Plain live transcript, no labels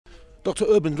Dr.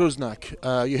 Urban Rusnak,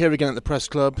 you're here again at the Press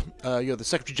Club. You're the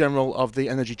Secretary General of the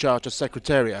Energy Charter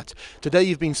Secretariat. Today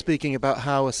you've been speaking about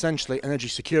how essentially energy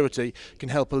security can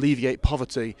help alleviate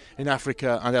poverty in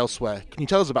Africa and elsewhere. Can you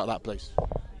tell us about that, please?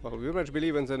 Well, we very much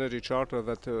believe in the Energy Charter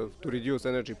that to reduce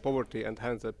energy poverty and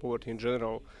hence the poverty in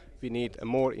general, we need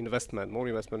more investment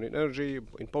in energy,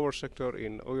 in power sector,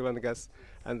 in oil and gas,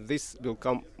 and this will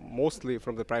come mostly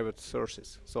from the private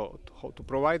sources. So to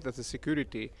provide that the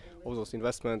security of those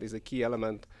investments is a key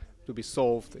element to be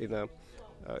solved in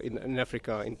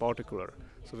Africa in particular.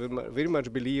 So we very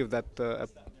much believe that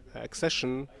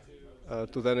accession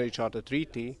to the Energy Charter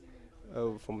Treaty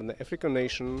from an African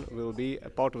nation will be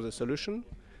a part of the solution.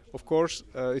 Of course,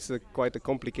 it's quite a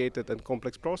complicated and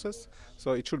complex process,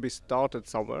 so it should be started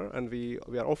somewhere, and we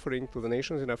are offering to the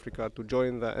nations in Africa to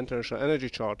join the International Energy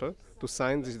Charter, to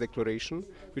sign this declaration,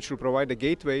 which will provide a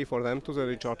gateway for them to the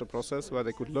Energy Charter process, where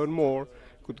they could learn more,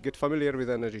 could get familiar with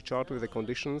the Energy Charter, with the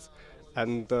conditions,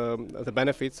 and the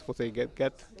benefits what they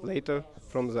get later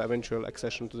from the eventual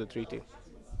accession to the treaty.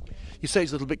 You say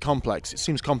it's a little bit complex. It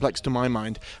seems complex to my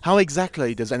mind. How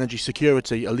exactly does energy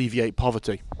security alleviate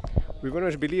poverty? We very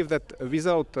much believe that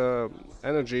without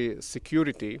energy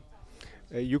security,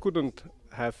 you couldn't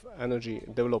have energy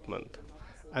development.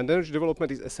 And energy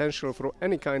development is essential for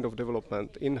any kind of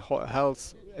development in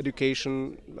health,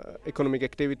 education, economic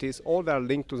activities. All that are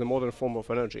linked to the modern form of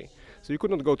energy. So you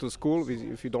could not go to school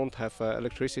if you don't have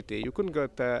electricity. You couldn't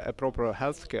get a proper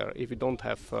health care if you don't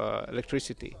have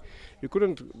electricity. You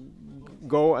couldn't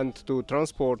go and to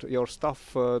transport your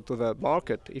stuff to the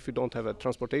market if you don't have a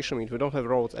transportation, if you don't have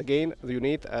roads. Again, you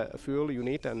need fuel, you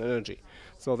need an energy.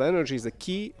 So the energy is the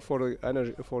key for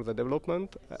the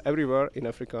development everywhere in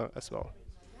Africa as well.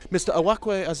 Mr.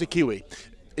 Awakwe Azikiwe,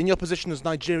 in your position as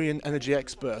Nigerian energy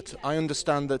expert, I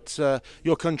understand that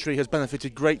your country has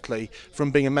benefited greatly from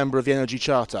being a member of the Energy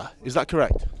Charter. Is that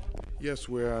correct? Yes,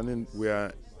 we are an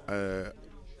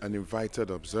invited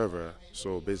observer,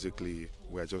 so basically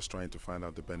we are just trying to find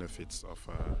out the benefits of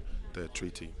the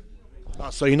treaty.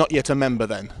 So you're not yet a member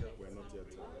then? We're not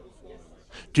yet.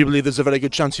 Do you believe there's a very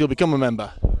good chance you'll become a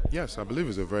member? Yes, I believe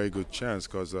it's a very good chance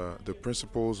because the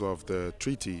principles of the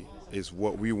treaty is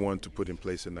what we want to put in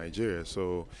place in Nigeria,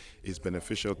 so it's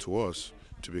beneficial to us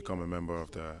to become a member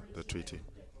of the treaty.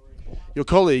 Your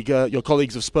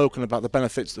colleagues have spoken about the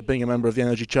benefits that being a member of the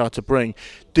Energy Charter bring.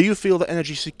 Do you feel that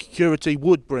energy security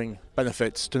would bring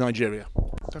benefits to Nigeria?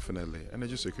 Definitely,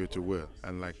 energy security will,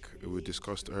 and like we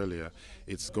discussed earlier,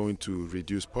 it's going to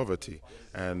reduce poverty,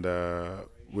 and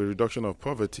with reduction of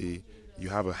poverty, you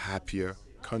have a happier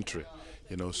country.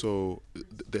 So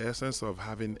the essence of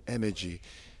having energy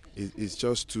is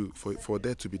just for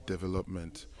there to be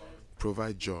development,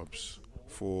 provide jobs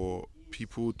for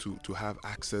people to have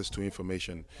access to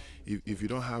information. If you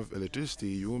don't have electricity,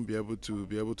 you won't be able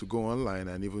to go online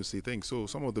and even see things. So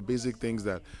some of the basic things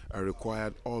that are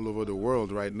required all over the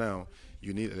world right now,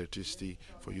 you need electricity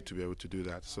for you to be able to do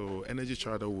that. So Energy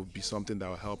Charter will be something that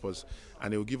will help us,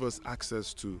 and it will give us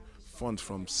access to funds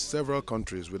from several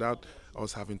countries without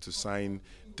us having to sign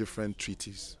different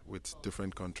treaties with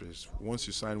different countries. Once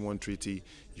you sign one treaty,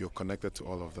 you're connected to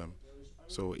all of them.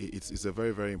 So it's a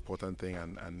very, very important thing,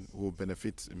 and we'll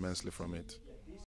benefit immensely from it.